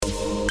Hey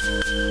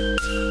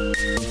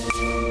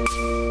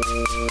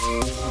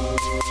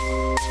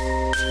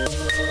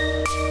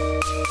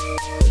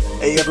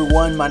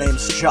everyone, my name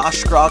is Josh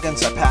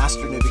Scroggins. I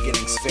pastor New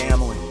Beginnings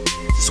Family.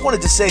 Just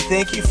wanted to say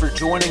thank you for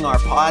joining our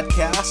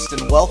podcast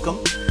and welcome.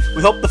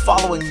 We hope the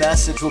following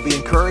message will be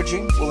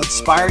encouraging, will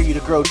inspire you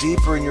to grow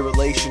deeper in your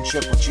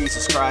relationship with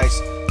Jesus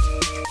Christ.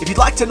 If you'd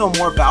like to know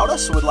more about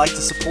us or would like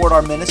to support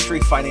our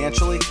ministry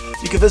financially,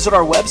 you can visit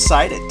our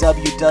website at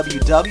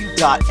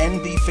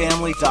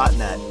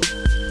www.nbfamily.net.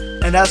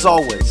 And as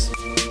always,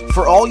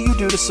 for all you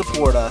do to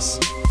support us,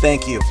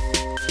 thank you.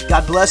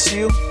 God bless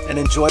you and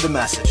enjoy the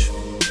message.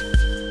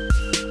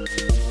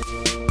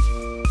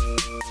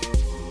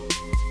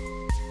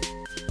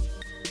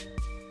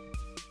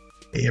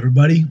 Hey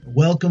everybody,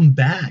 welcome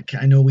back.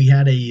 I know we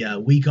had a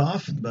week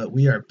off, but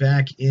we are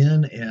back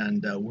in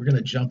and we're going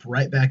to jump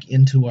right back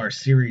into our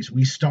series.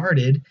 We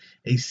started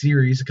a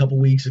series a couple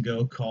weeks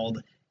ago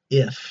called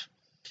If.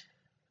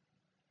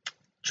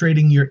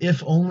 Trading your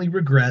if-only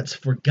regrets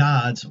for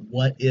God's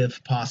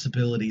what-if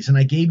possibilities. And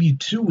I gave you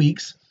 2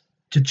 weeks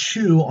to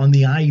chew on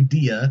the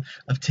idea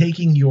of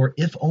taking your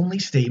if-only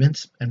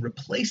statements and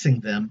replacing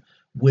them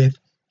with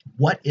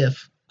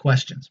what-if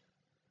questions.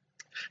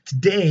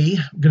 Today,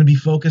 I'm going to be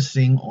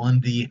focusing on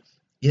the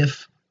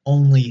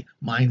if-only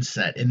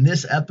mindset. In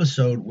this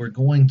episode, we're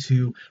going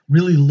to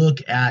really look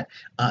at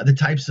the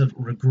types of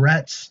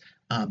regrets,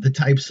 the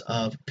types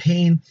of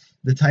pain,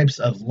 the types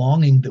of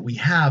longing that we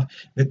have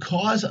that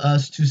cause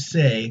us to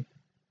say,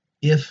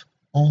 if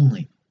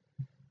only.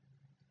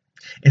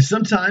 And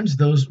sometimes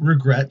those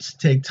regrets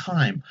take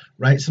time,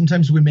 right?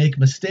 Sometimes we make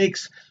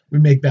mistakes, we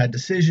make bad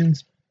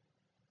decisions,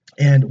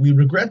 and we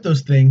regret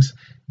those things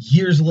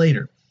years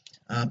later.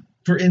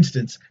 For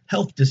instance,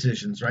 health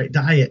decisions, right?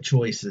 Diet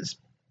choices,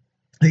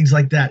 things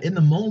like that. In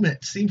the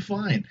moment seem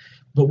fine.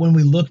 But when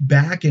we look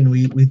back and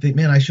we think,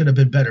 man, I should have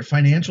been better.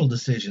 Financial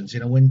decisions,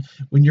 when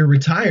you're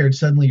retired,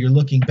 suddenly you're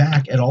looking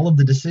back at all of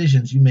the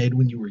decisions you made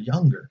when you were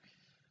younger.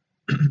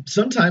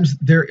 Sometimes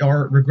there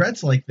are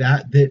regrets like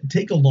that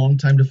take a long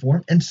time to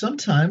form. And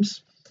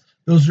sometimes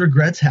those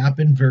regrets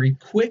happen very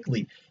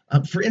quickly.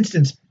 For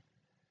instance,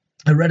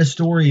 I read a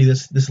story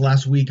this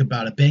last week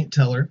about a bank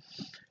teller.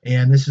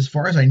 And this, as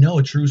far as I know,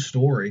 a true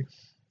story.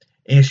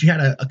 And she had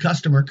a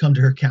customer come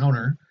to her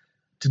counter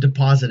to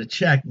deposit a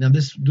check. Now,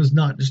 this was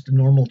not just a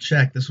normal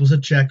check. This was a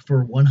check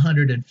for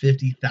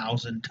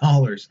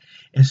 $150,000.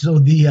 And so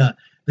the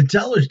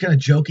teller kind of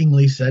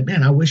jokingly said,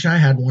 man, I wish I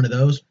had one of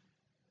those,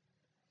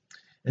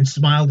 and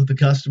smiled at the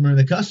customer. And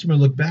the customer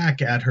looked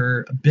back at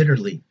her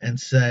bitterly and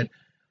said,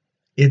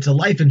 it's a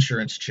life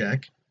insurance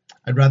check.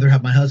 I'd rather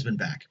have my husband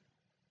back.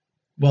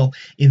 Well,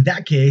 in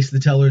that case, the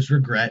teller's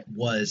regret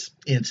was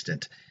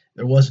instant.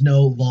 There was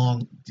no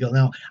long deal.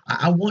 Now,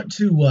 I want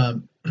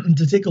to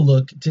take a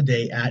look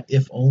today at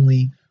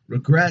if-only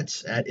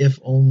regrets, at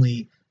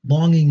if-only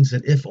longings,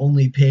 at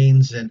if-only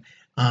pains. And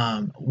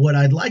what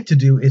I'd like to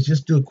do is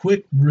just do a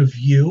quick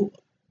review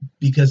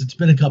because it's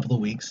been a couple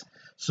of weeks.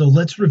 So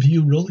let's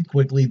review really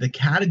quickly the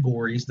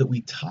categories that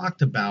we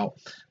talked about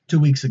 2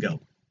 weeks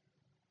ago.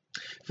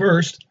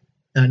 First,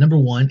 number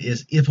one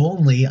is if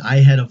only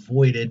I had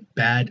avoided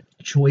bad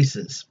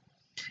choices.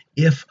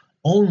 If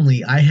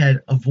only I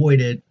had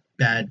avoided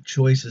bad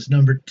choices.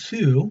 Number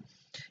two,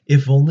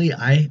 if only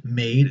I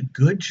made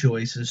good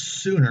choices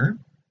sooner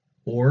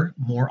or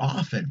more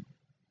often.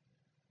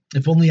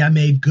 If only I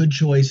made good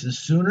choices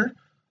sooner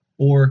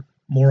or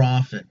more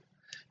often.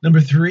 Number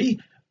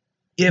three,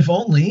 if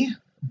only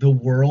the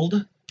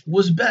world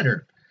was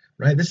better,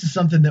 right? This is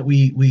something that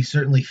we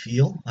certainly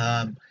feel,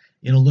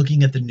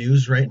 looking at the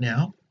news right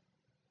now.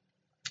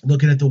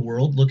 Looking at the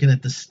world, looking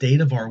at the state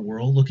of our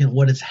world, looking at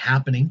what is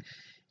happening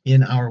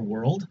in our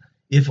world.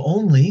 If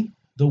only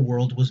the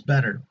world was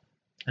better.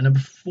 And number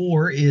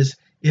four is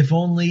if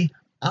only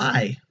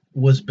I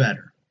was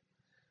better,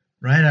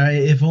 right?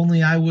 If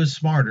only I was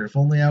smarter, if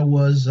only I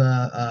was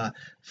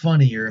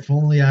funnier, if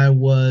only I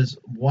was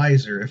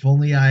wiser, if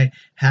only I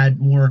had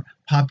more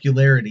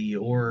popularity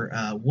or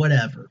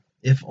whatever.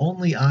 If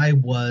only I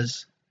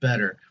was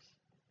better.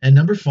 And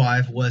number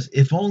five was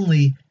if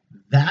only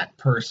that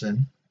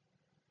person,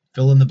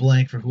 fill in the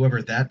blank for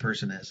whoever that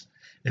person is.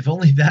 If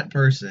only that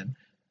person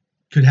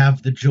could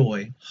have the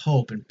joy,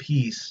 hope, and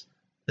peace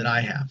that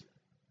I have.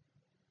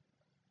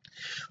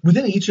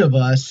 Within each of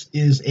us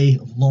is a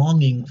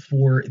longing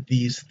for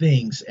these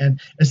things.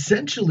 And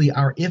essentially,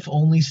 our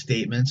if-only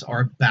statements are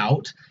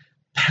about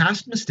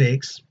past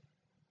mistakes,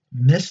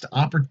 missed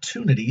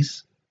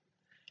opportunities,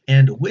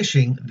 and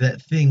wishing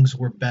that things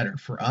were better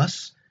for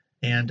us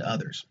and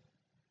others.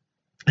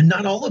 And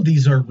not all of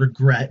these are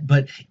regret,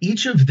 but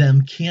each of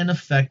them can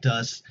affect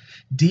us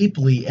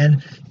deeply.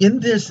 And in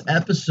this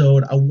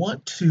episode, I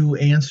want to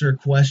answer a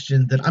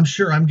question that I'm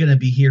sure I'm going to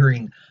be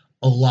hearing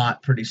a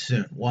lot pretty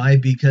soon. Why?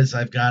 Because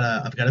I've got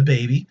a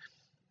baby,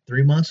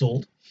 3 months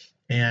old,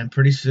 and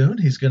pretty soon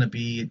he's going to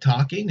be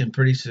talking, and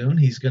pretty soon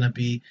he's going to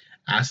be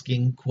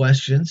asking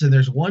questions. And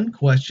there's one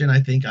question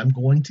I think I'm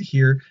going to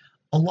hear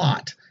a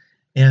lot,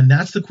 and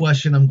that's the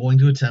question I'm going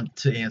to attempt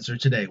to answer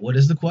today. What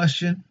is the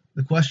question?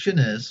 The question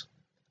is,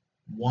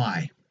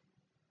 why?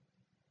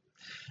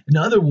 In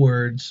other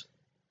words,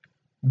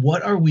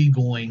 what we're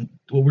going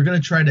to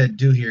try to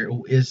do here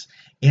is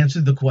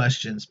answer the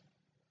questions: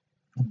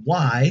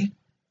 why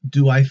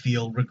do I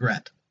feel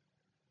regret?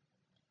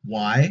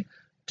 Why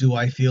do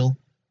I feel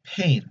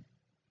pain?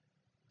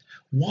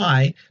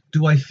 Why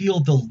do I feel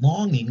the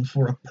longing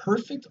for a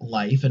perfect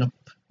life and a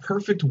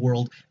perfect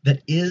world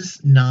that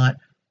is not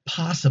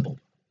possible?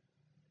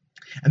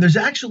 And there's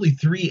actually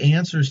three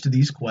answers to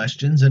these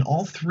questions, and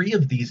all three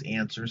of these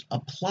answers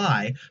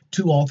apply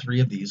to all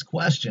three of these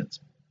questions.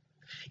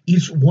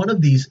 Each one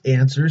of these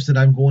answers that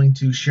I'm going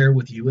to share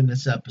with you in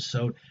this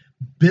episode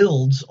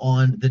builds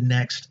on the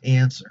next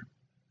answer,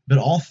 but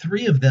all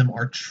three of them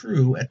are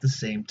true at the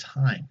same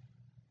time.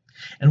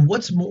 And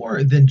what's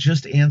more than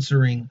just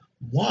answering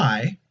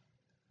why,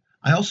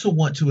 I also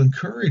want to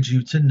encourage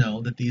you to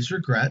know that these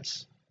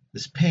regrets,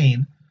 this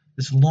pain,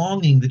 this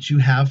longing that you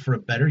have for a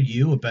better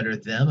you, a better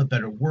them, a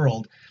better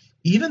world,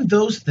 even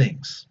those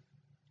things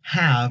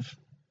have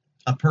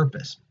a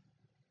purpose.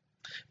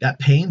 That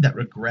pain, that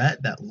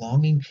regret, that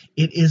longing,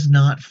 it is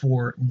not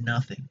for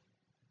nothing.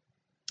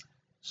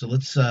 So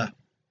let's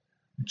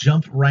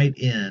jump right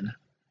in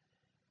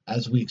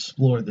as we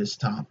explore this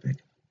topic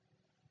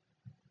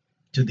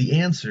to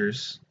the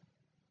answers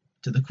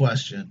to the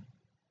question,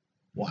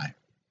 why?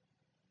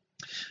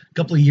 A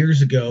couple of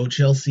years ago,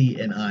 Chelsea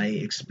and I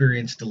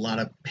experienced a lot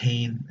of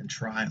pain and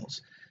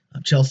trials.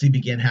 Chelsea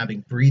began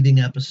having breathing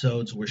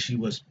episodes where she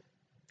was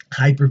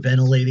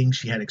hyperventilating.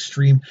 She had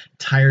extreme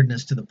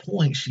tiredness to the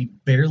point she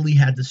barely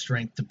had the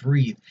strength to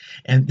breathe.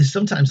 And this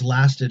sometimes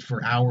lasted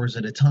for hours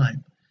at a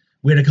time.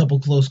 We had a couple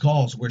close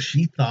calls where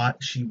she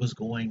thought she was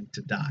going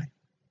to die.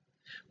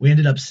 We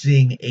ended up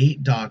seeing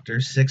 8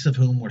 doctors, 6 of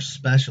whom were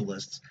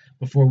specialists,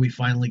 before we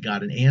finally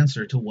got an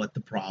answer to what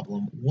the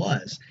problem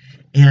was.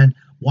 And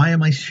why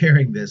am I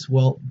sharing this?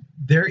 Well,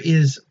 there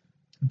is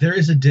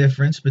a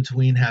difference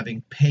between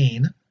having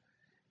pain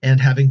and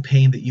having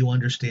pain that you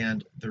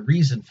understand the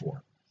reason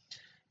for.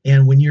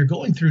 And when you're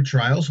going through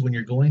trials, when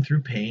you're going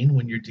through pain,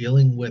 when you're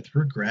dealing with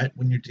regret,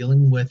 when you're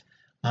dealing with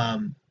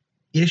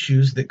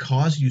issues that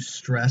cause you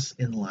stress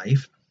in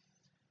life,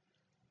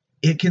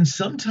 it can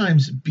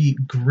sometimes be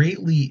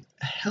greatly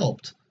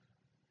helped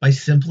by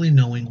simply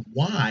knowing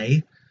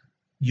why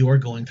you're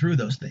going through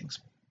those things.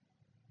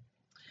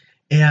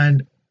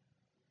 And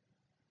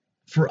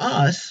for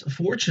us,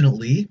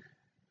 fortunately,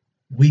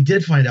 we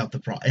did find out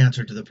the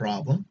answer to the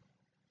problem.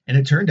 And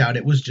it turned out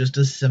it was just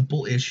a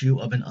simple issue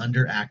of an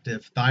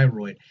underactive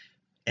thyroid.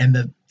 And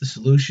the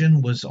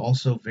solution was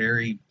also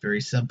very,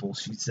 very simple.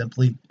 She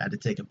simply had to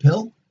take a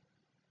pill,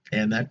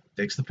 and that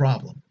fixed the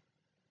problem.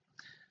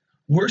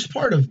 Worst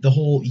part of the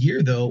whole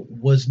year, though,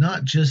 was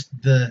not just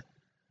the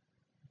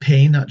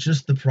pain, not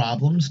just the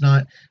problems,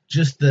 not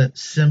just the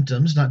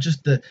symptoms, not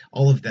just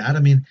all of that. I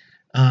mean,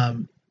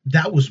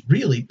 that was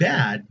really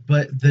bad,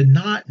 but the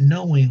not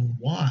knowing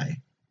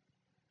why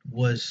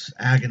was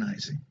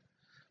agonizing.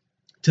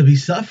 To be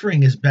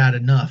suffering is bad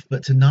enough,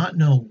 but to not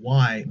know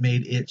why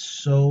made it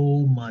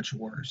so much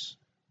worse.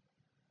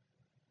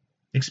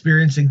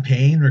 Experiencing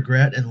pain,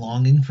 regret, and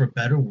longing for a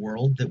better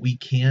world that we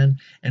can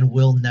and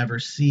will never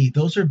see,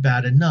 those are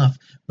bad enough,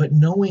 but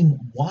knowing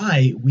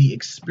why we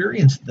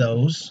experience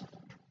those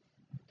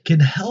can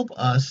help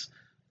us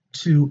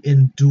to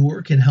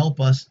endure, can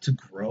help us to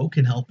grow,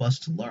 can help us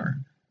to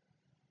learn.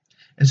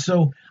 And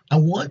so I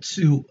want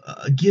to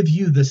give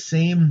you the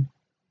same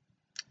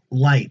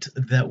light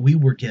that we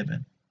were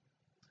given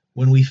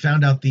when we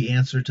found out the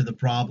answer to the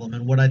problem.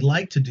 And what I'd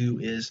like to do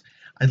is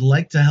I'd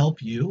like to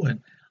help you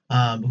and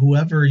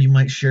whoever you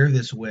might share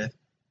this with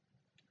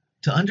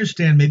to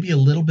understand maybe a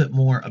little bit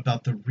more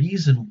about the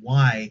reason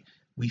why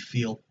we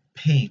feel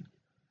pain.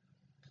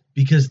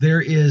 Because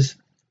there's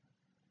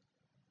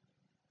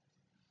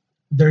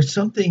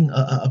something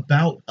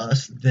about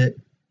us that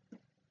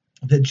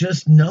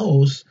just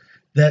knows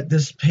that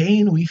this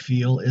pain we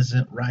feel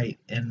isn't right,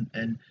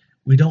 and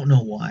we don't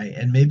know why.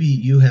 And maybe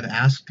you have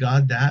asked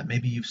God that.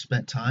 Maybe you've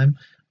spent time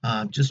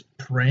just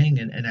praying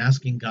and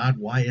asking God,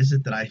 why is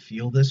it that I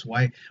feel this?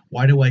 Why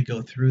do I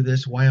go through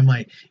this? Why am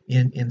I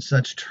in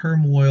such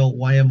turmoil?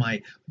 Why am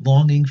I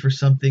longing for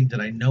something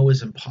that I know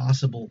is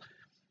impossible?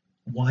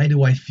 Why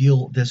do I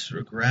feel this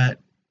regret?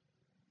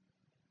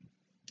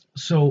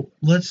 So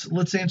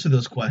let's answer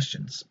those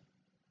questions.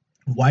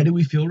 Why do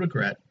we feel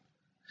regret?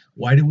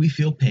 Why do we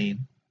feel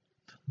pain?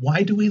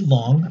 Why do we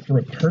long for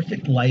a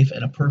perfect life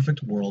and a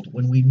perfect world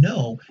when we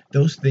know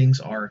those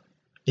things are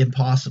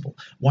impossible?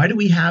 Why do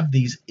we have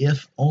these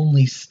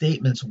if-only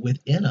statements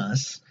within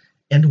us,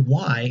 and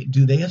why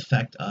do they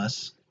affect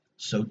us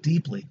so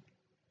deeply?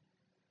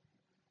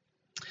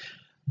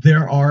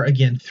 There are,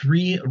 again,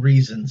 3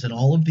 reasons, and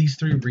all of these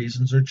 3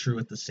 reasons are true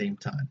at the same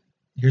time.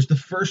 Here's the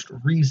first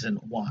reason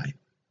why.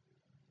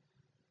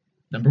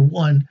 Number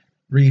 1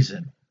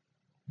 reason,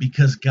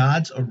 because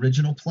God's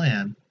original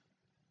plan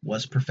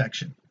was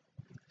perfection.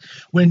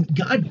 When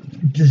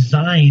God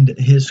designed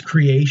his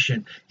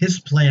creation, his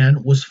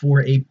plan was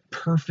for a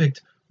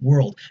perfect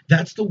world.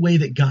 That's the way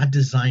that God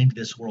designed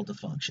this world to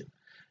function.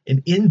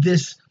 And in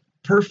this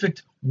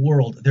perfect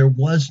world, there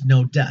was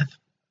no death.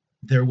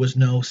 There was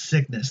no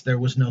sickness. There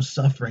was no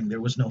suffering.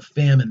 There was no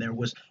famine. There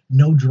was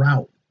no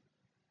drought.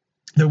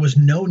 There was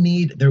no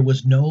need. There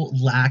was no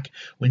lack.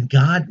 When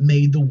God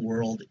made the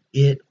world,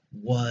 it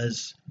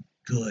was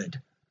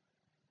good.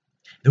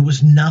 There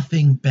was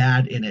nothing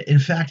bad in it. In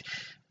fact,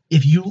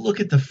 if you look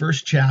at the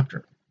first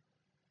chapter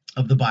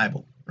of the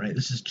Bible, right,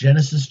 this is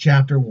Genesis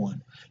chapter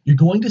 1, you're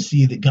going to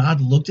see that God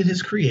looked at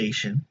his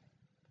creation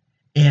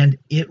and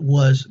it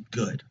was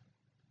good.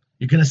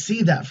 You're going to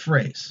see that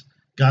phrase.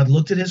 God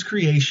looked at his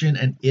creation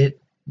and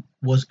it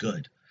was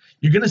good.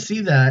 You're going to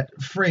see that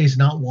phrase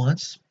not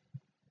once,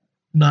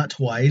 not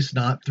twice,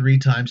 not 3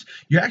 times.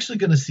 You're actually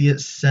going to see it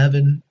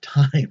 7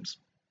 times.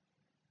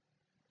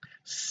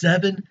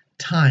 7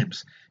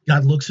 times.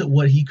 God looks at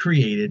what he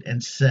created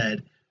and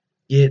said,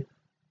 it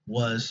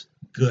was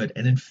good.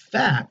 And in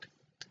fact,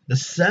 the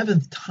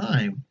 7th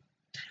time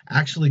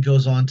actually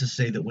goes on to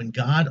say that when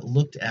God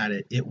looked at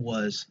it, it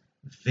was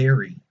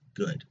very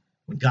good.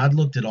 When God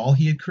looked at all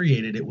he had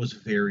created, it was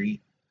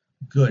very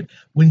good.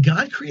 When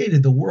God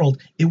created the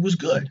world, it was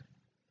good.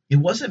 It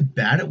wasn't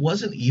bad. It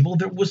wasn't evil.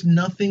 There was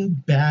nothing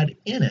bad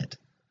in it.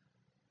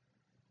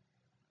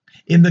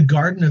 In the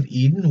Garden of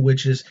Eden,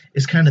 which is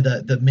kind of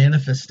the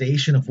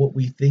manifestation of what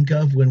we think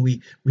of when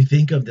we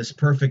think of this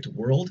perfect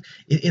world,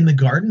 in the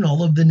garden,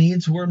 all of the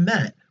needs were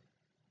met.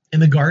 In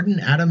the garden,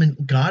 Adam and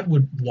God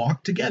would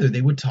walk together.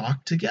 They would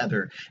talk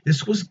together.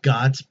 This was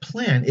God's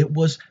plan. It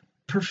was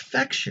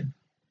perfection.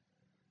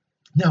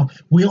 Now,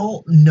 we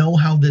all know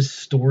how this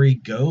story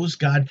goes.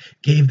 God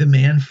gave the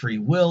man free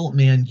will.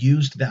 Man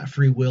used that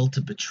free will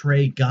to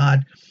betray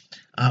God.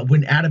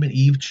 When Adam and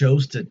Eve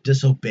chose to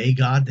disobey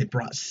God, they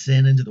brought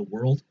sin into the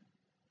world.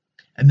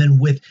 And then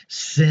with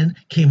sin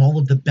came all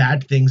of the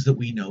bad things that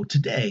we know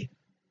today.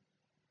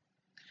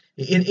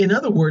 In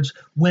other words,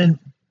 when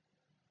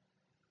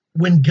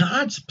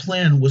God's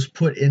plan was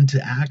put into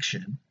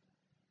action,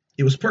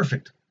 it was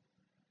perfect.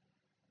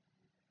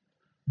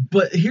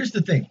 But here's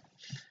the thing.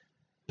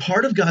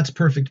 Part of God's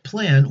perfect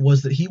plan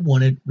was that he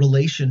wanted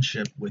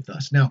relationship with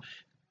us. Now,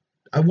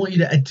 I want you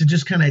to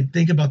just kind of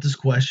think about this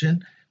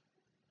question.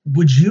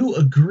 Would you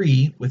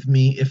agree with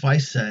me if I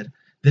said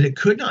that it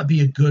could not be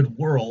a good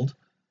world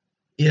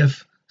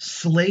if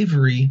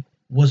slavery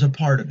was a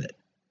part of it?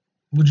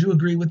 Would you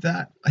agree with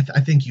that?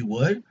 I think you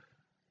would.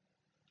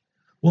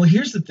 Well,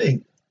 here's the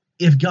thing.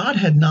 If God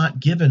had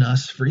not given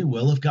us free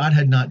will, if God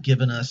had not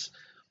given us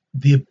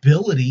the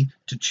ability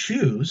to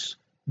choose,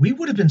 we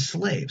would have been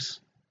slaves.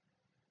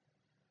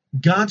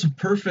 God's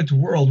perfect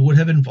world would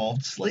have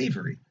involved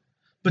slavery.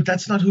 But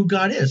that's not who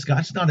God is.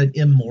 God's not an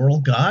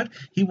immoral God.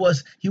 He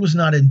was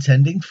not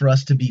intending for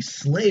us to be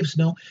slaves.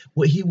 No,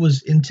 what he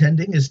was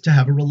intending is to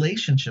have a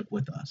relationship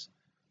with us.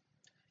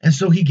 And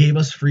so he gave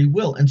us free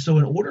will. And so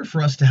in order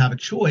for us to have a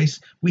choice,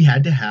 we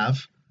had to have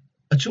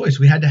a choice.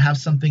 We had to have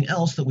something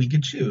else that we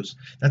could choose.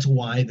 That's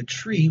why the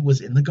tree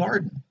was in the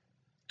garden.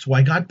 That's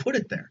why God put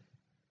it there.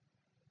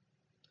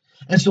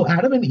 And so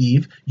Adam and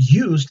Eve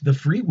used the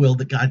free will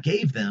that God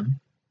gave them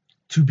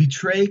to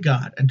betray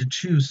God and to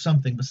choose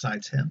something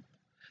besides him.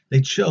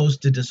 They chose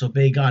to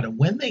disobey God. And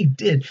when they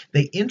did,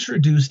 they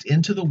introduced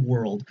into the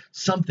world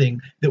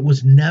something that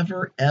was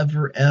never,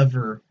 ever,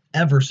 ever,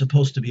 ever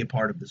supposed to be a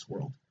part of this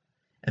world.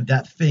 And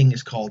that thing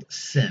is called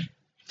sin.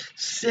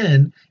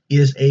 Sin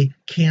is a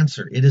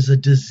cancer. It is a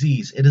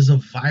disease. It is a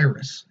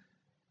virus.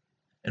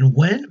 And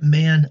when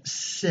man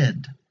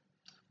sinned,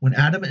 when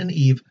Adam and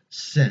Eve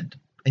sinned,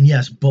 and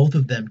yes, both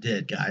of them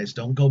did, guys,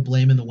 don't go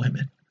blaming the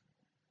women.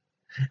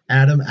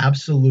 Adam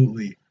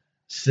absolutely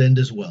sinned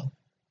as well.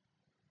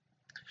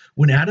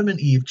 When Adam and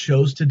Eve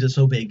chose to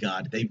disobey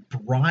God, they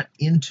brought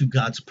into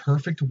God's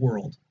perfect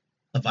world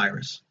a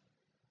virus,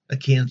 a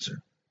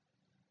cancer.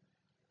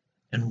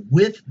 And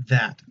with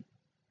that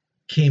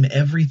came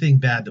everything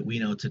bad that we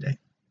know today.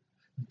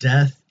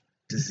 Death,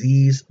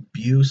 disease,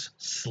 abuse,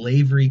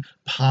 slavery,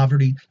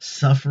 poverty,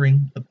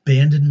 suffering,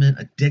 abandonment,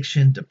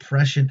 addiction,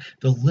 depression.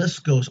 The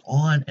list goes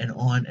on and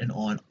on and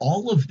on.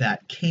 All of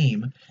that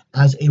came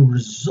as a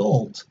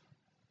result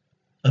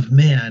of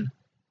man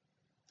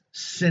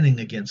sinning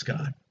against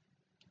God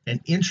and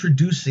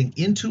introducing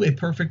into a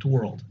perfect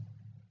world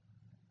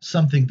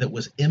something that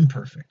was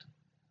imperfect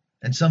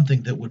and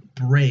something that would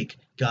break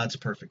God's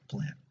perfect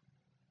plan.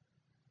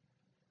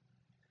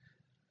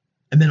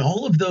 And then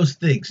all of those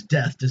things,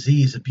 death,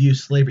 disease,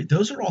 abuse, slavery,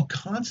 those are all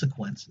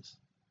consequences.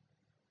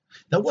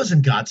 That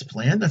wasn't God's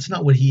plan. That's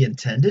not what he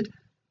intended.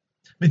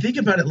 I mean, think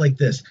about it like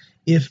this.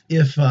 If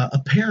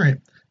a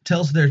parent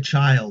tells their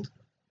child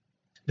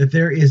that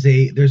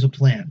there's a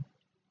plan,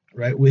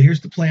 right? Well,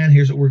 here's the plan.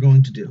 Here's what we're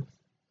going to do.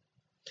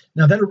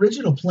 Now, that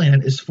original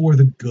plan is for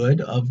the good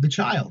of the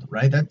child,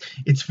 right?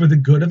 It's for the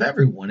good of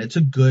everyone. It's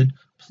a good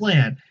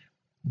plan.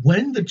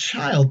 When the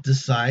child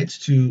decides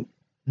to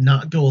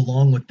not go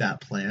along with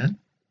that plan,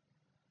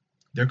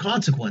 there are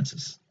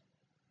consequences.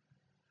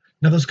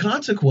 Now, those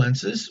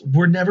consequences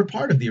were never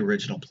part of the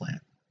original plan.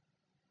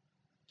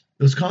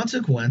 Those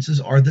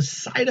consequences are the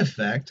side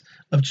effect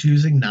of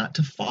choosing not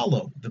to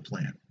follow the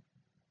plan.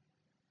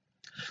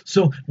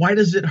 So why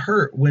does it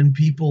hurt when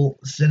people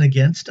sin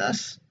against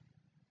us?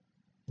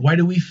 Why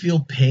do we feel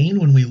pain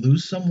when we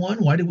lose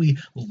someone? Why do we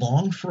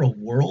long for a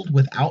world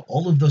without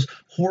all of those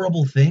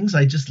horrible things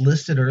I just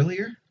listed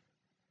earlier?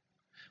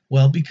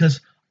 Well,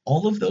 because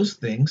all of those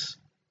things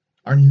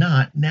are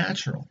not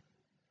natural.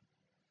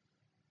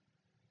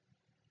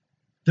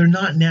 They're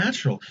not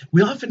natural.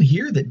 We often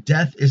hear that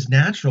death is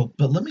natural,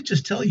 but let me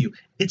just tell you,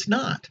 it's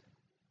not.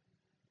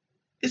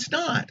 It's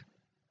not.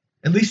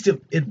 At least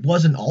it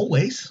wasn't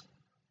always.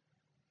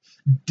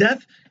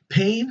 Death,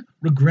 pain,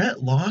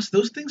 regret, loss,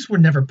 those things were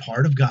never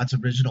part of God's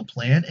original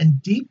plan.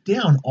 And deep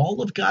down,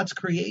 all of God's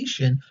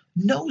creation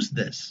knows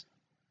this.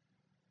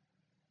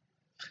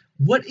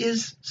 What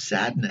is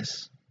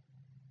sadness?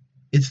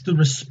 It's the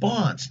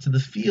response to the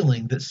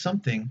feeling that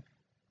something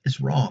is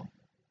wrong.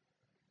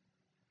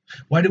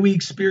 Why do we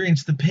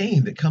experience the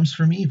pain that comes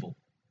from evil?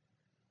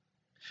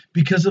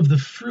 Because of the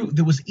fruit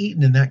that was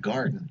eaten in that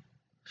garden.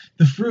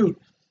 The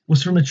fruit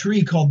was from a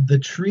tree called the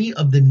tree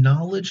of the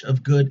knowledge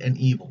of good and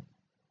evil.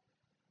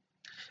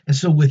 And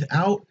so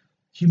without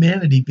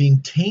humanity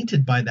being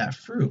tainted by that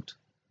fruit,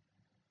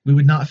 we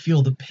would not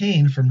feel the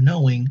pain from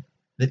knowing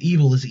that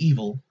evil is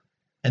evil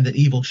and that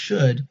evil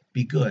should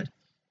be good.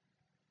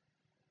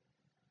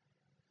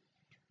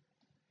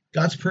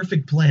 God's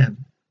perfect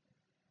plan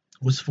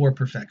was for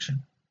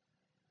perfection.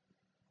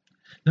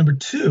 Number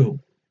two,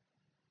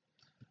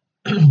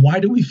 why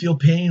do we feel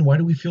pain? Why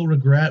do we feel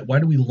regret? Why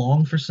do we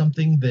long for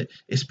something that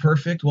is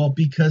perfect? Well,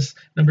 because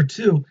number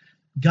two,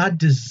 God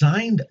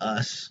designed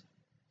us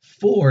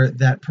for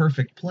that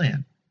perfect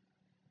plan.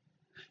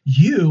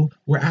 You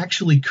were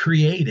actually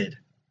created.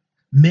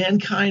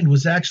 Mankind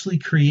was actually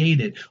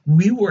created.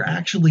 We were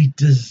actually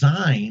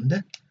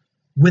designed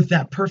with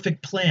that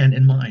perfect plan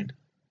in mind.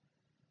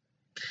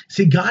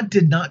 See, God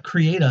did not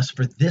create us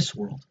for this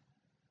world.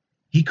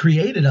 He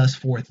created us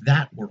for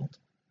that world.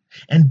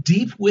 And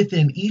deep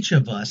within each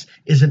of us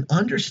is an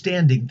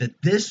understanding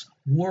that this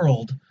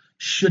world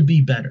should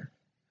be better,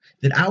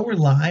 that our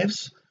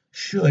lives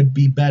should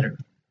be better,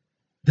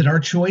 that our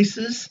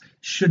choices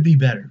should be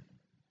better.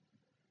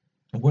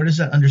 And where does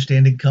that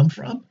understanding come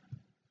from?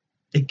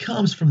 It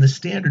comes from the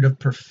standard of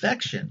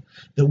perfection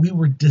that we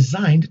were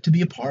designed to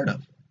be a part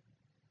of.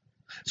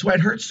 That's why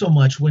it hurts so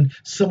much when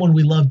someone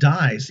we love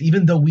dies,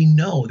 even though we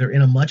know they're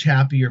in a much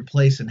happier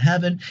place in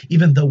heaven,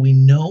 even though we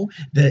know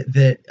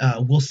that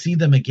we'll see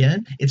them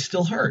again, it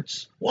still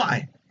hurts.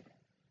 Why?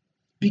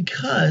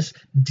 Because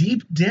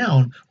deep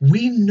down,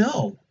 we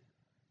know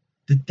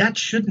that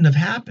shouldn't have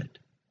happened.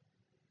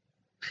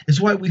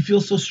 It's why we feel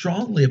so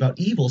strongly about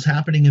evils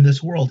happening in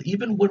this world,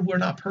 even when we're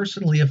not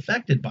personally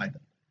affected by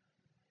them.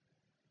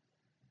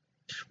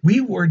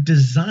 We were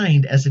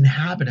designed as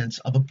inhabitants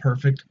of a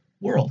perfect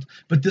world,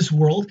 but this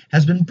world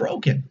has been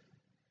broken.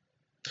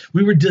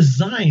 We were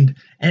designed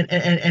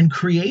and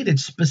created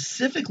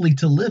specifically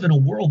to live in a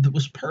world that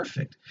was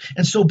perfect.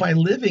 And so by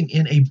living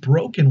in a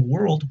broken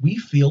world, we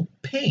feel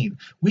pain,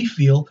 we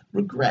feel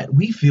regret,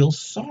 we feel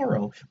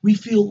sorrow, we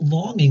feel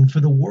longing for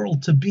the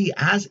world to be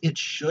as it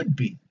should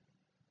be.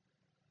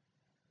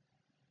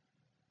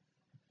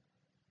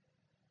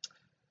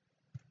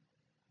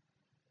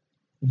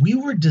 We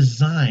were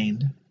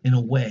designed in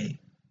a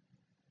way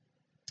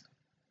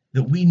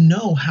that we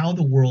know how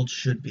the world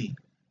should be.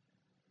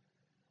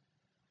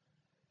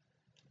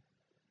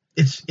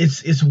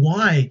 It's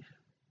why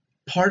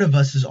part of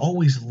us is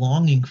always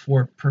longing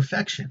for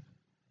perfection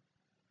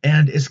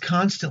and is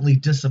constantly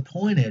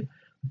disappointed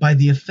by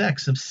the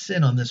effects of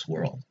sin on this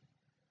world.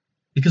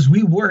 Because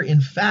we were,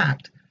 in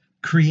fact,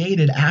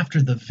 created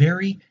after the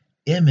very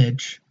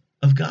image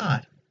of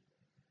God.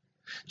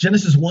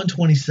 Genesis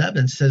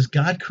 1:27 says,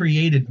 God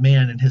created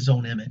man in his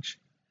own image.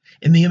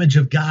 In the image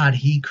of God,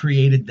 he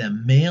created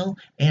them, male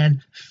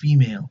and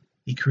female.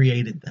 He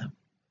created them.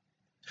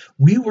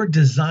 We were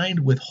designed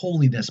with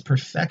holiness,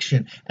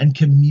 perfection, and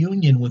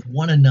communion with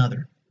one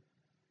another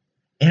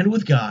and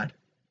with God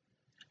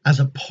as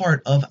a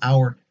part of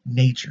our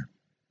nature.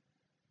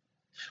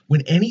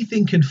 When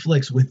anything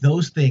conflicts with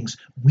those things,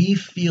 we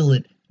feel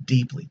it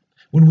deeply.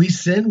 When we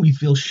sin, we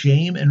feel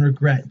shame and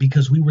regret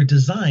because we were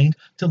designed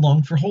to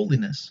long for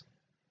holiness.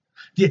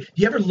 Do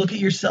you ever look at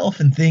yourself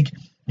and think,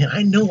 man,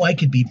 I know I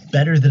could be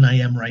better than I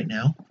am right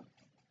now?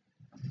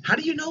 How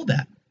do you know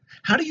that?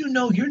 How do you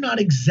know you're not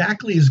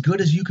exactly as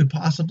good as you could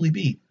possibly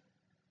be?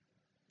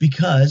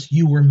 Because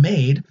you were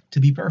made to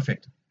be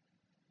perfect.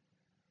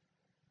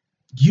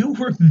 You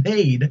were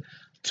made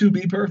to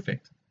be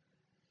perfect.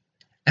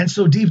 And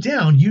so deep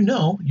down, you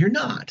know you're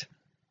not.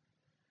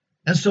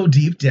 And so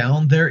deep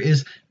down, there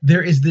is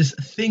this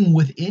thing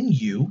within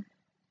you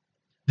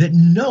that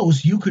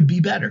knows you could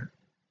be better.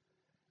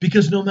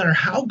 Because no matter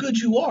how good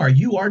you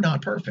are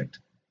not perfect.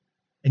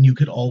 And you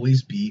could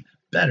always be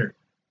better.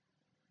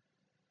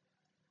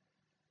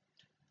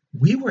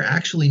 We were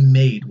actually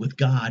made with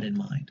God in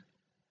mind.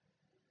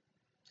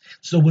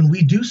 So when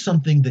we do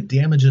something that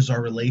damages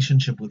our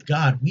relationship with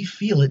God, we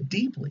feel it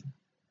deeply.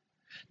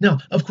 Now,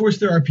 of course,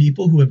 there are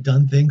people who have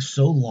done things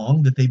so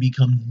long that they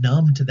become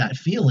numb to that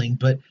feeling,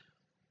 but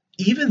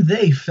Even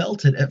they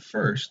felt it at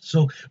first.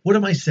 So what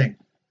am I saying?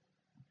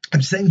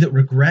 I'm saying that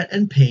regret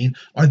and pain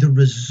are the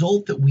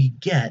result that we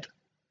get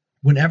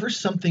whenever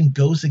something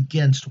goes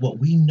against what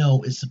we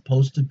know is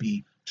supposed to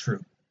be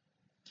true.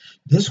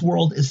 This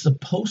world is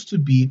supposed to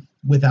be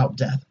without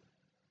death.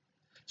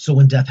 So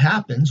when death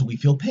happens, we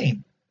feel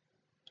pain.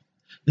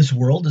 This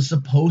world is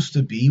supposed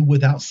to be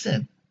without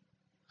sin.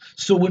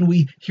 So when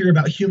we hear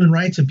about human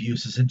rights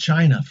abuses in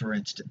China, for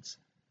instance,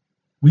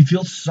 we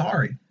feel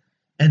sorry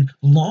and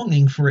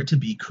longing for it to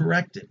be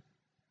corrected.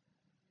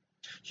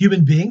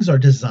 Human beings are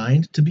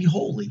designed to be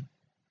holy.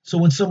 So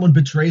when someone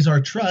betrays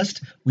our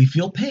trust, we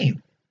feel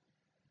pain.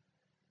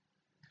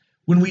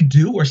 When we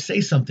do or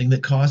say something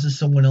that causes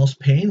someone else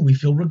pain, we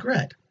feel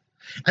regret.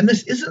 And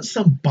this isn't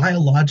some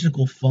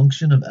biological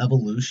function of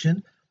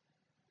evolution.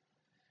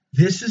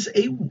 This is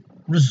a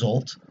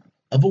result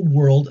of a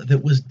world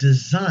that was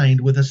designed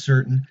with a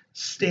certain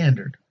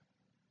standard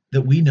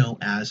that we know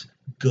as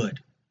good.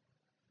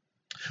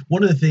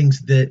 One of the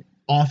things that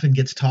often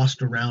gets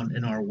tossed around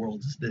in our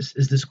world is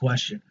this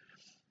question.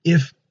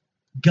 If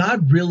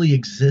God really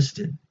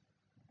existed,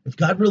 if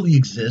God really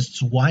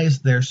exists, why is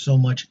there so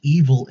much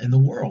evil in the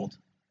world?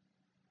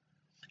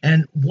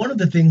 And one of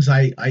the things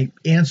I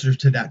answer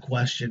to that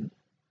question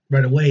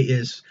right away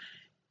is,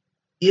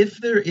 if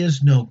there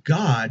is no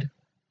God,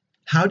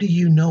 how do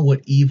you know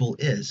what evil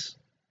is?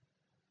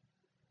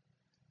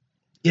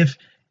 If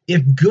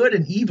good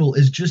and evil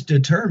is just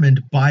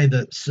determined by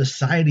the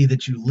society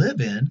that you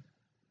live in,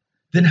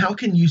 then how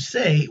can you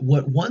say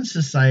what one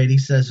society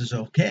says is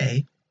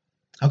okay?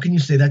 How can you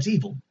say that's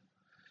evil?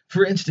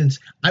 For instance,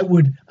 I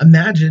would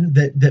imagine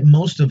that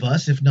most of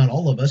us, if not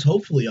all of us,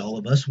 hopefully all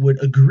of us,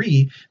 would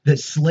agree that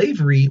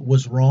slavery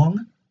was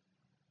wrong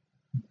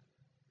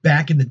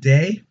back in the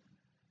day.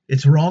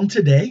 It's wrong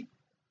today.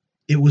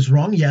 It was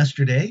wrong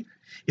yesterday.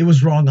 It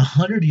was wrong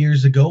 100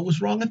 years ago. It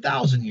was wrong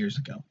 1,000 years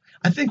ago.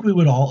 I think we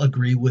would all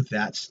agree with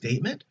that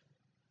statement.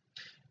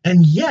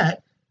 And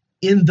yet,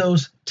 in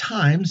those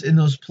times, in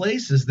those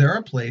places, there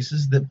are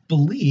places that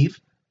believe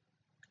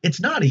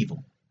it's not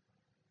evil.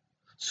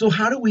 So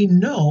how do we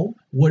know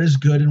what is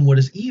good and what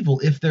is evil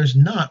if there's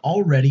not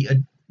already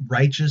a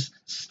righteous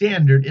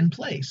standard in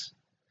place?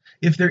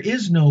 If there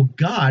is no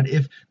God,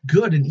 if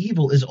good and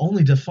evil is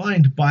only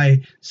defined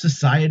by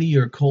society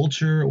or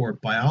culture or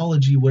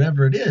biology,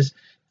 whatever it is,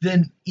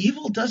 then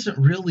evil doesn't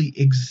really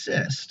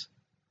exist.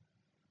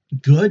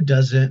 Good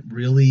doesn't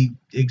really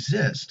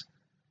exist.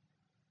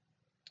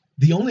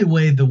 The only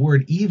way the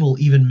word evil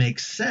even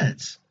makes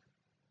sense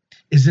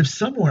is if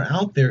somewhere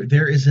out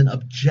there is an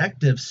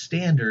objective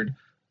standard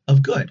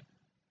of good.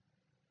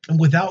 And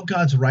without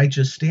God's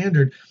righteous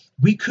standard,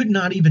 we could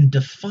not even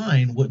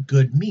define what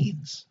good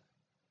means.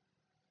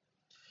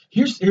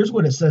 Here's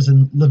what it says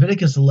in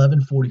Leviticus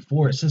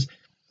 11:44. It says,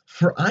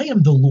 "For I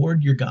am the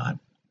Lord your God.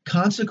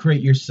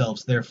 Consecrate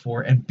yourselves,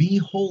 therefore, and be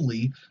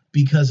holy,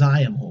 because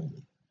I am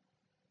holy."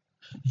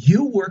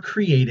 You were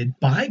created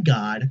by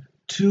God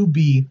to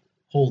be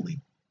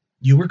holy.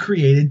 You were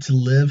created to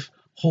live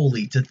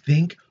holy, to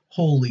think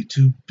holy,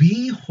 to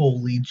be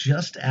holy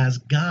just as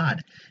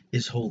God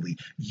is holy.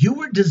 You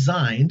were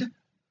designed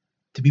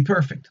to be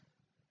perfect.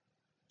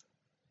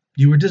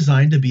 You were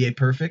designed to be a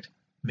perfect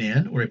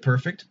man or a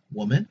perfect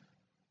woman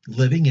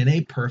living in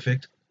a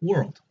perfect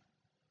world.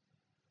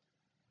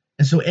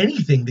 And so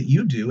anything that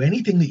you do,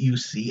 anything that you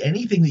see,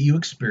 anything that you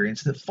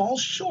experience that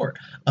falls short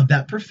of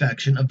that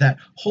perfection, of that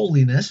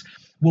holiness,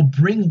 will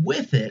bring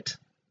with it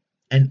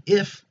an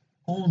if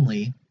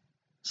only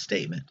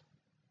statement.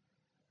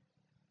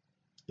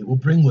 It will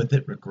bring with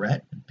it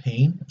regret and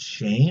pain and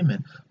shame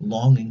and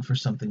longing for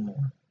something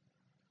more.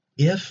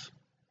 If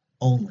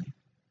only.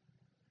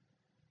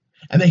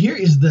 And then here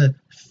is the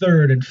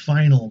third and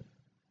final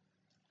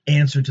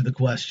answer to the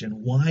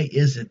question, why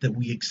is it that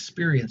we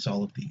experience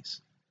all of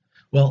these?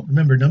 Well,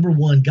 remember, number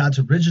one, God's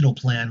original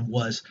plan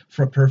was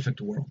for a perfect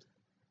world.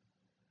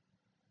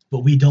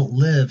 But we don't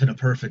live in a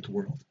perfect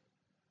world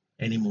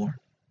anymore.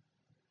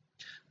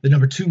 The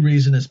number two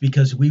reason is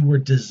because we were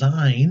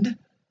designed,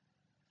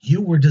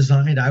 you were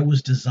designed, I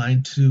was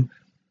designed to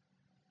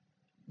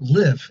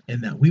live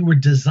in that. We were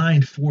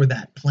designed for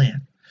that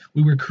plan.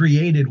 We were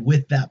created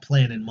with that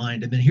plan in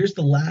mind. And then here's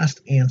the last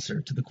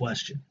answer to the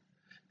question,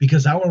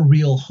 because our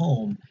real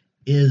home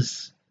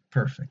is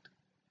perfect.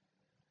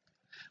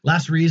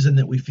 Last reason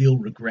that we feel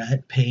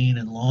regret, pain,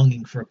 and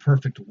longing for a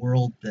perfect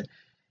world that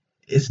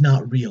is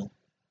not real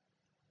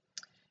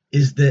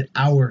is that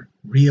our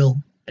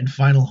real and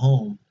final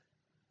home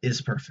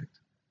is perfect.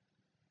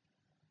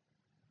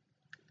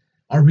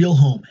 Our real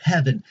home,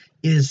 heaven,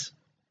 is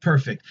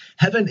perfect.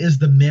 Heaven is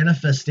the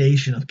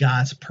manifestation of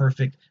God's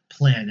perfect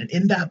plan. And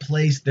in that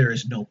place, there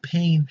is no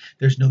pain,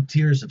 there's no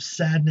tears of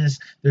sadness,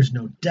 there's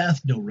no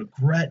death, no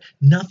regret,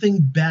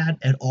 nothing bad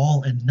at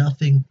all, and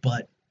nothing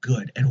but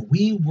good. And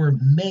we were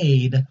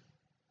made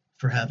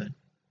for heaven.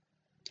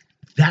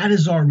 That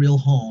is our real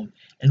home,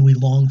 and we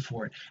long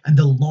for it. And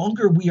the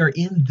longer we are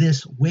in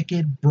this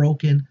wicked,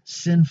 broken,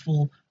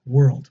 sinful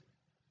world,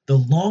 the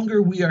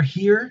longer we are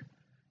here,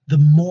 the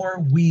more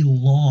we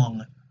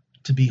long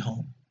to be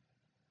home.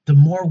 the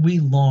more we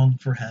long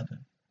for heaven.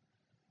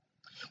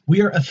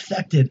 We are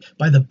affected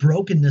by the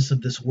brokenness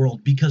of this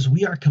world because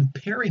we are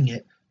comparing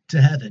it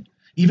to heaven,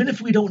 even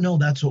if we don't know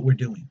that's what we're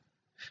doing.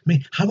 I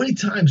mean, how many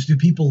times do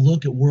people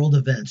look at world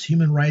events,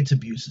 human rights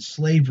abuses,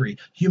 slavery,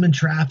 human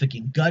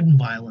trafficking, gun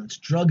violence,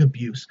 drug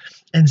abuse,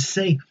 and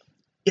say,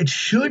 it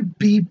should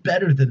be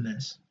better than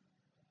this?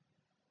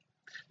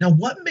 Now,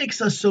 what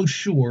makes us so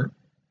sure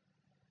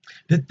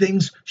that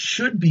things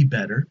should be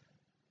better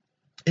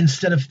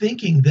instead of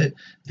thinking that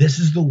this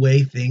is the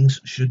way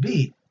things should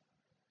be?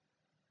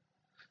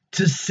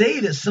 To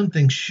say that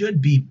something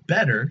should be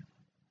better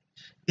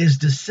is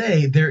to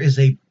say there is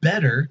a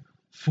better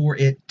for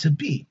it to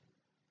be.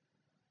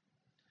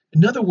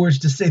 In other words,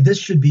 to say this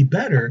should be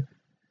better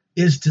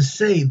is to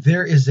say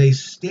there is a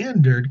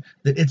standard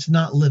that it's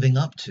not living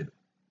up to.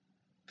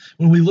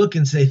 When we look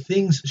and say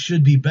things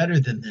should be better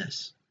than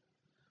this,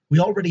 we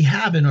already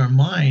have in our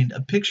mind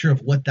a picture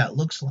of what that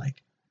looks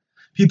like.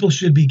 People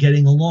should be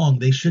getting along.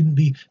 They shouldn't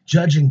be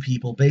judging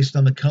people based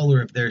on the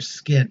color of their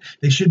skin.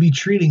 They should be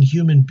treating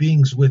human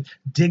beings with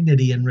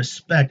dignity and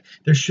respect.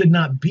 There should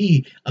not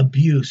be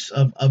abuse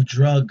of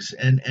drugs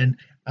and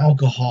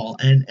alcohol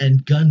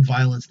and gun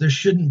violence. There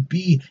shouldn't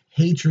be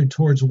hatred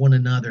towards one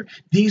another.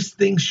 These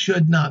things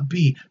should not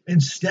be.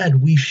 Instead,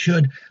 we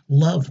should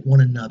love one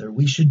another.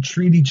 We should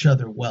treat each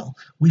other well.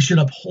 We should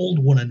uphold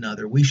one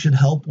another. We should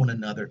help one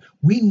another.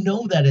 We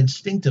know that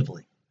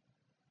instinctively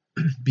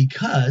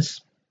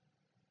because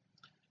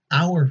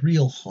our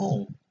real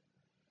home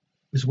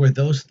is where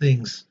those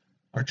things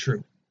are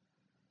true.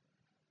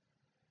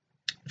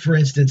 For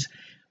instance,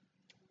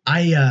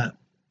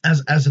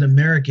 as an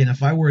American,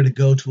 if I were to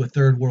go to a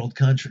third world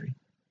country,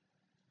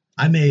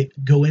 I may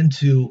go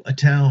into a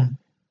town,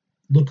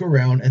 look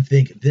around, and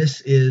think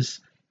this is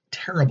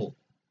terrible.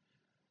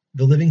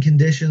 The living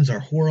conditions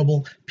are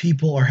horrible.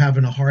 People are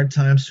having a hard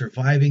time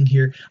surviving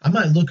here. I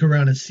might look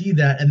around and see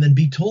that and then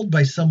be told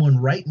by someone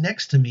right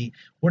next to me,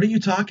 what are you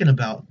talking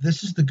about?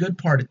 This is the good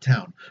part of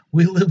town.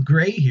 We live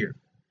great here.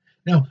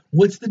 Now,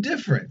 what's the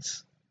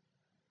difference?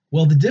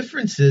 Well, the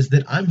difference is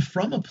that I'm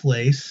from a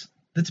place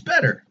that's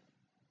better.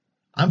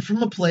 I'm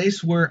from a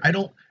place where I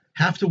don't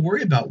have to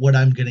worry about what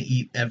I'm going to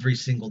eat every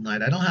single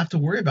night. I don't have to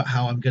worry about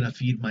how I'm going to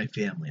feed my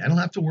family. I don't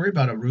have to worry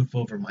about a roof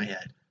over my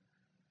head.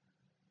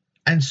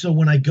 And so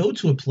when I go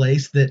to a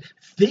place that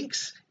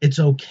thinks it's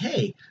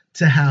okay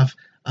to have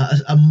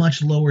a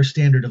much lower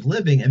standard of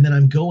living, and then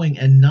I'm going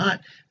and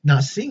not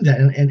seeing that,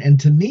 and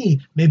to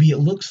me, maybe it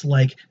looks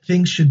like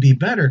things should be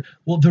better.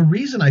 Well, the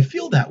reason I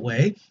feel that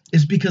way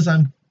is because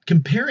I'm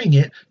comparing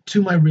it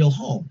to my real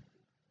home.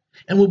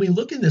 And when we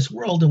look in this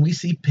world and we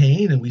see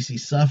pain and we see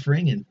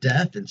suffering and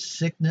death and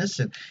sickness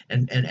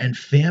and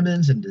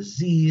famines and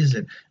disease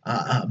and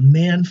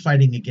man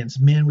fighting against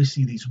man, we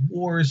see these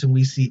wars and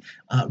we see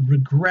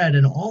regret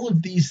and all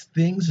of these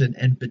things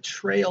and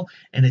betrayal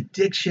and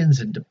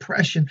addictions and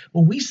depression.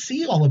 When we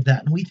see all of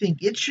that and we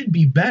think it should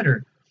be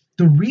better,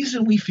 the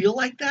reason we feel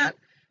like that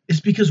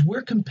is because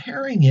we're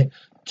comparing it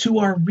to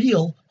our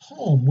real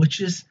home, which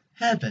is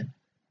heaven.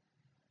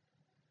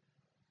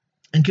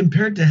 And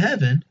compared to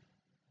heaven,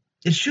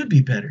 it should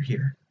be better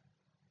here.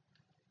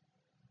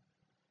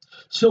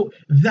 So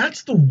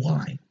that's the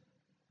why.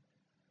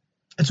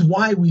 It's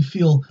why we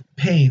feel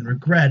pain,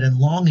 regret, and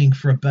longing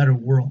for a better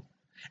world.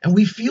 And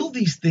we feel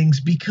these things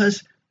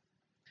because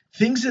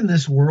things in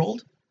this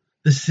world,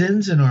 the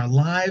sins in our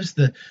lives,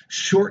 the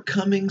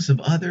shortcomings of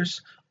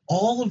others,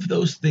 all of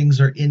those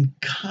things are in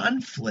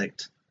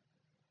conflict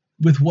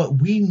with what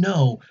we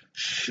know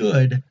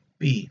should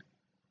be.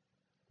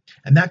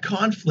 And that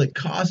conflict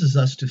causes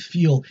us to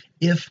feel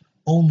if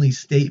only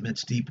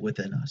statements deep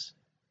within us.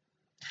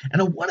 And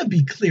I want to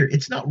be clear,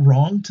 it's not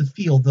wrong to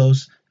feel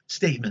those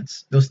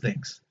statements, those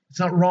things.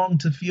 It's not wrong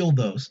to feel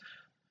those.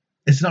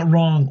 It's not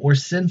wrong or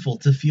sinful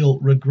to feel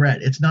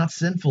regret. It's not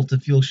sinful to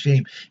feel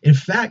shame. In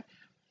fact,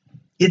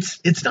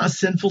 it's not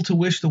sinful to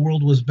wish the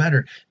world was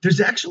better.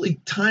 There's actually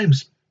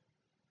times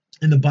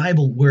in the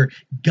Bible where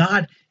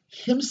God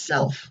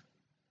himself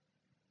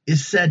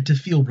is said to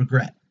feel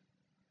regret.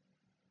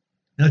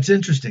 Now, it's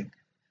interesting.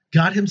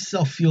 God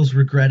himself feels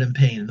regret and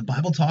pain, and the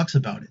Bible talks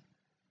about it.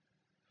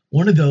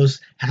 One of those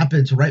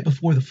happens right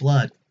before the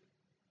flood,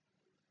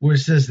 where it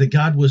says that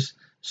God was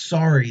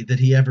sorry that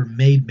he ever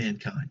made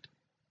mankind.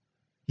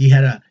 He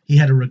had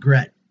a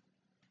regret.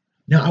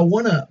 Now, I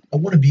want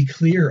to be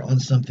clear on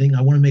something.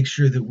 I want to make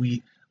sure that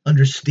we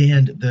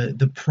understand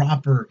the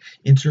proper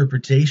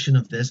interpretation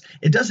of this.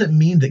 It doesn't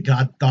mean that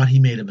God thought he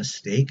made a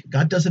mistake.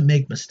 God doesn't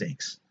make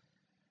mistakes,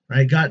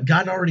 right? God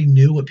already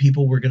knew what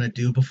people were going to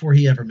do before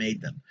he ever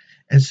made them.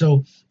 And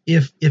so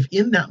if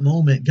in that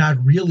moment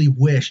God really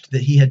wished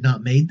that he had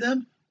not made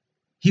them,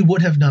 he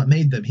would have not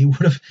made them. He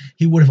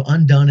would have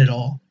undone it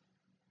all.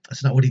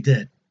 That's not what he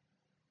did.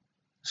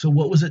 So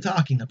what was it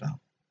talking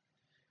about?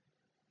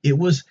 It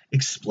was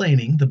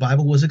explaining, the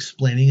Bible was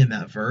explaining in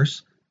that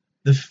verse,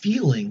 the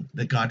feeling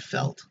that God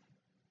felt.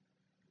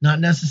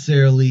 Not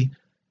necessarily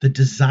the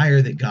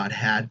desire that God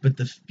had, but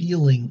the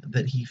feeling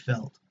that he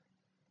felt.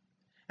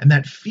 And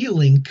that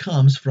feeling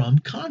comes from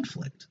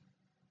conflict.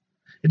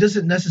 It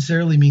doesn't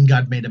necessarily mean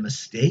God made a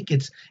mistake.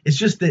 It's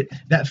just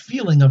that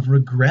feeling of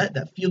regret,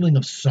 that feeling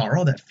of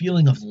sorrow, that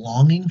feeling of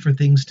longing for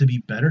things to be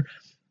better,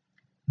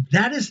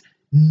 that is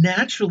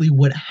naturally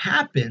what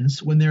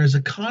happens when there is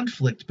a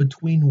conflict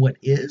between what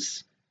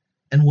is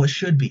and what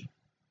should be.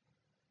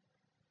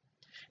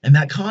 And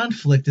that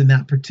conflict in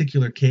that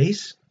particular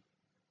case,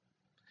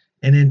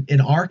 and in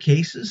our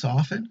cases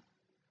often,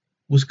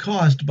 was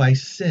caused by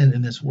sin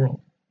in this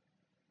world.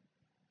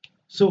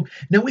 So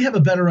now we have a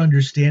better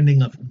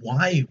understanding of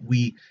why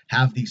we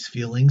have these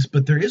feelings,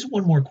 but there is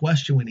one more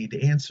question we need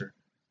to answer.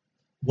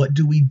 What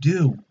do we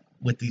do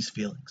with these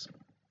feelings?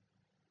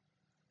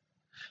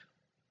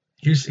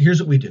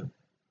 Here's what we do.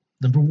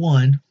 Number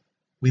one,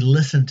 we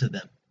listen to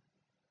them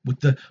with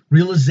the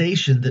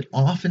realization that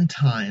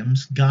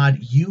oftentimes God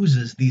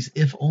uses these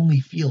if-only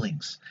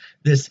feelings,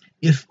 this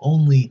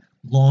if-only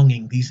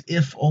longing, these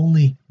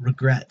if-only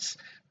regrets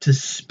to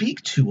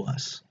speak to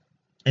us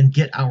and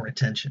get our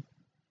attention.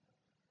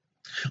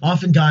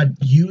 Often God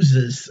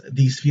uses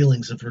these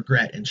feelings of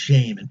regret and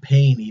shame and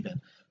pain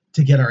even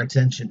to get our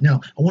attention.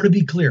 Now, I want to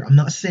be clear. I'm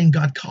not saying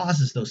God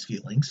causes those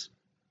feelings,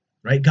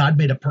 right? God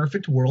made a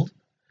perfect world.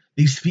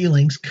 These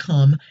feelings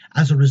come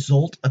as a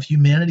result of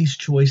humanity's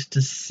choice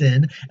to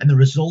sin and the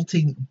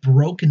resulting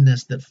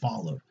brokenness that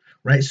followed,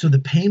 right? So the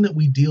pain that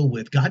we deal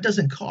with, God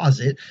doesn't cause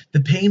it.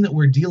 The pain that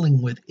we're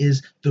dealing with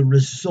is the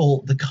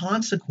result, the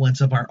consequence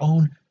of our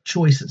own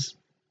choices.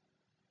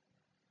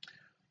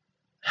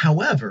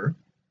 However,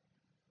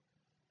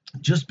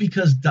 just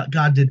because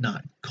God did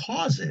not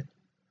cause it,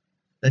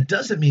 that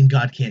doesn't mean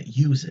God can't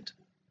use it.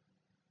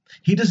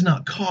 He does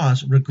not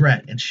cause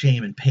regret and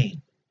shame and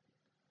pain,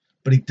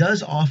 but he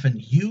does often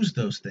use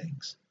those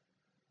things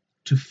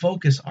to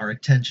focus our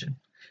attention.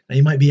 Now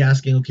you might be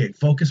asking, okay,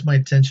 focus my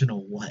attention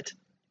on what?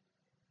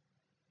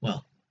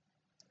 Well,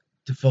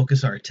 to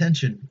focus our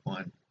attention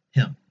on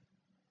him,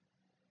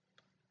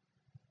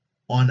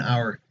 on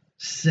our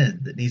sin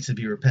that needs to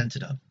be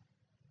repented of,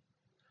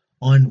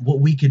 on what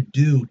we could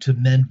do to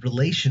mend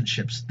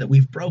relationships that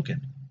we've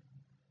broken,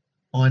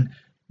 on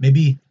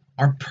maybe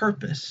our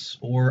purpose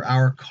or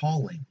our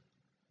calling,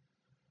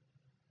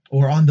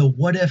 or on the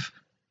what if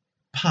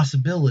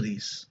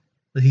possibilities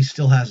that he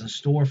still has in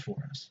store for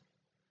us.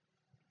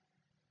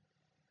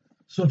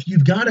 So if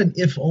you've got an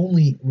if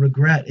only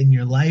regret in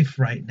your life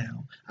right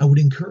now, I would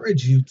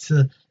encourage you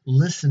to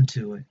listen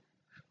to it,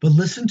 but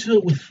listen to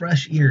it with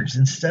fresh ears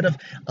instead of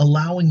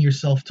allowing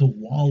yourself to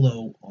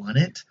wallow on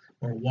it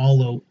or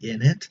wallow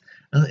in it.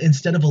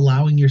 Instead of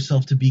allowing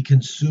yourself to be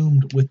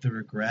consumed with the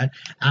regret,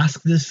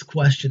 ask this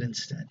question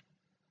instead.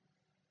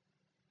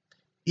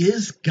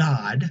 Is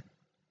God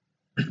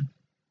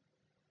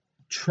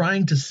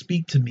trying to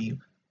speak to me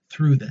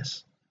through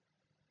this?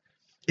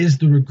 Is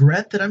the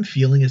regret that I'm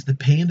feeling, is the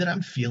pain that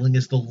I'm feeling,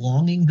 is the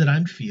longing that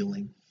I'm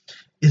feeling,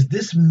 is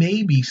this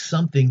maybe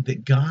something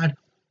that God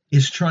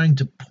is trying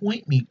to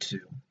point me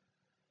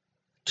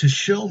to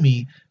show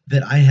me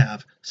that I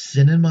have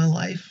sin in my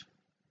life,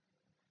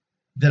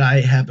 that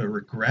I have a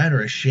regret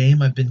or a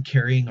shame I've been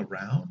carrying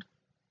around,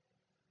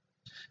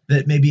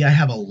 that maybe I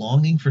have a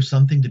longing for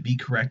something to be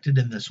corrected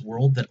in this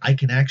world that I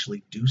can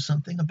actually do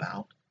something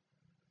about?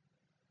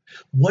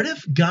 What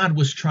if God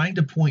was trying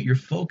to point your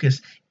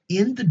focus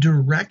in the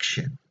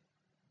direction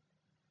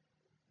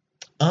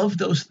of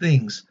those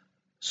things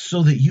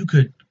so that you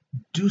could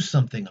do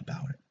something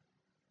about it,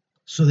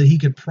 so that he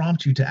could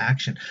prompt you to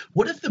action?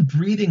 What if the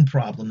breathing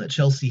problem that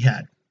Chelsea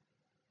had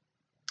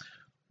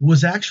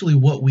was actually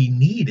what we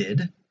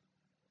needed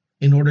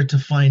in order to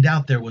find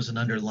out there was an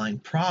underlying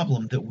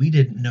problem that we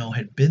didn't know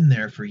had been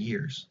there for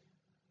years?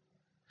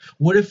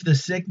 What if the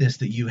sickness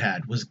that you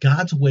had was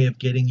God's way of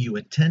getting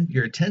you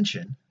your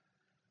attention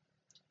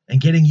and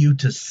getting you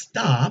to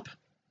stop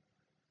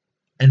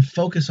and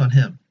focus on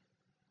him?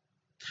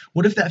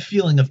 What if that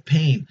feeling of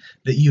pain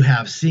that you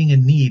have, seeing a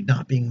need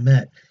not being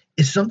met,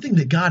 is something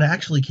that God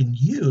actually can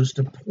use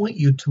to point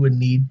you to a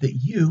need that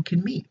you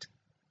can meet?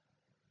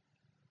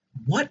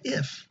 What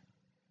if?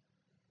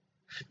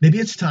 Maybe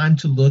it's time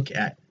to look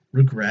at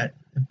regret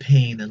and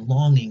pain and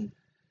longing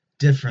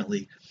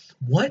differently.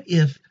 What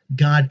if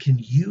God can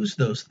use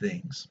those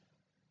things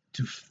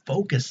to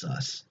focus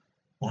us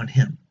on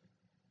him?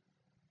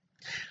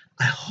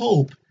 I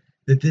hope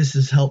that this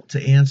has helped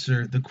to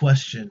answer the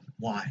question,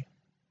 why?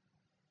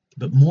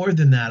 But more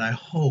than that, I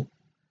hope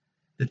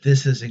that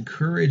this has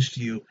encouraged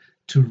you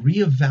to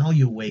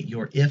reevaluate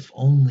your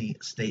if-only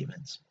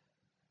statements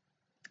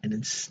and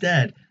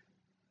instead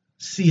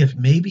see if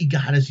maybe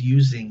God is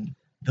using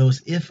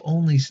those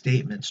if-only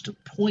statements to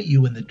point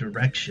you in the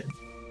direction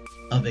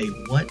of a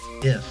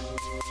what-if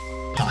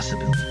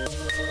possibility.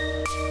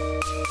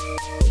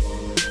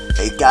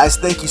 Hey guys,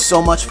 thank you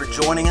so much for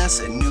joining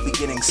us at New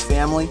Beginnings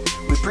Family.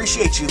 We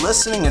appreciate you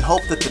listening and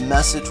hope that the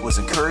message was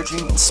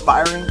encouraging,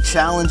 inspiring,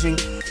 challenging,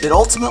 that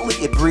ultimately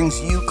it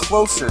brings you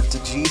closer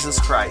to Jesus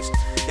Christ.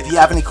 If you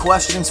have any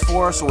questions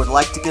for us or would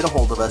like to get a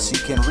hold of us, you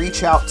can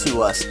reach out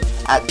to us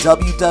at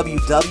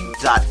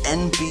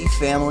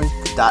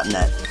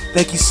www.nbfamily.net.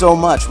 Thank you so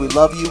much. We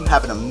love you.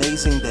 Have an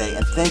amazing day,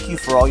 and thank you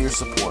for all your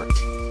support.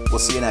 We'll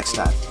see you next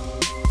time.